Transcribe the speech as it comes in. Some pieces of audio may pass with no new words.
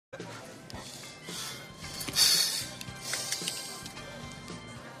What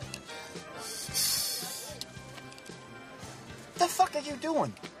the fuck are you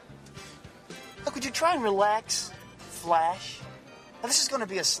doing? Look, would you try and relax? Flash? Now, this is gonna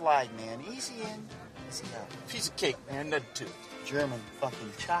be a slide, man. Easy in, easy out. Piece of cake, man. Nothing to it. German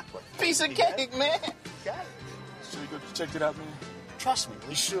fucking chocolate. Piece of cake, man. Got it. So you go check it out, man? Trust me.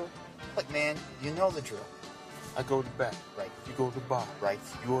 You sure? Look, man, you know the drill. I go to the back. Right. You go to the bar. Right.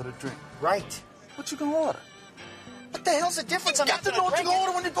 You order a drink. Right. What you gonna order? What the hell's the difference? You got to know what you gonna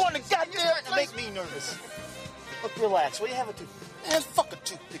order when you go in the goddamn You're to make me nervous. Look, relax. What do you have a toothpick? Man, fuck a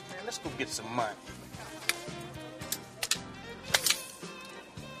toothpick, man. Let's go get some money.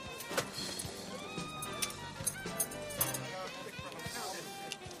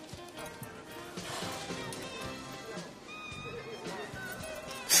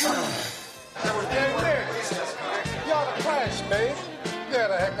 Y'all the crash, man. You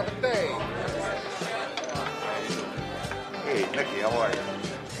had a heck of a day. Hey, Nicky, how are you?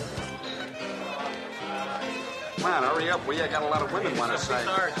 Come on, hurry up. We got a lot of women want to say.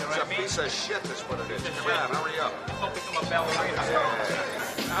 It's a piece of shit, that's what it is. Come on, hurry up. Don't become a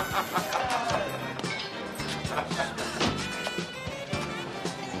ballerina.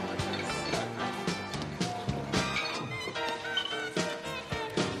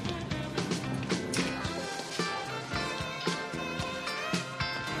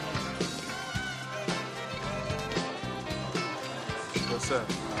 What's up?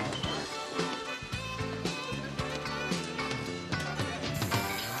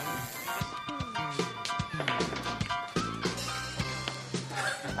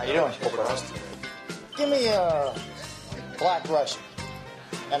 How you doing? Give me a black Russian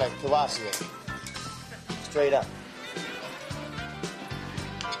and a Cavassier. Straight up.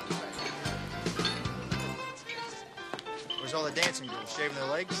 Where's all the dancing girls? Shaving their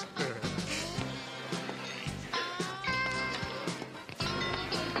legs?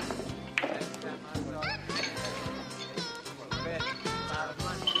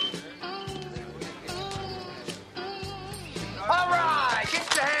 All right,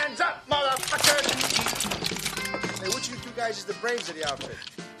 get your hands up, motherfucker. Hey, which of you two guys is the brains of the outfit?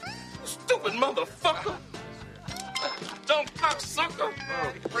 Stupid motherfucker. Dumb cocksucker.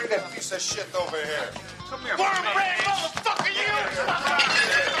 Bring that piece of shit over here. Come here. Worm-brain motherfucker, you!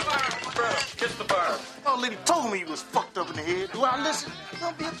 Kiss the bird. Oh, lady told me he was fucked up in the head. Do I listen?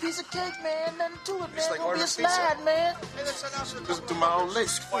 Don't be a piece of cake, man. Nothing to it, It's man. like Don't be ordering a slide, pizza. man. Listen to my old lady.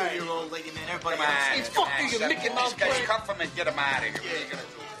 4-year-old lady, man. Everybody Come on, else. fuck you, son. Mickey These Mouse guys brain. cuff him and get him out of here. What are you going to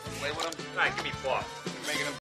do? Play with him? All right, give me 4. Making him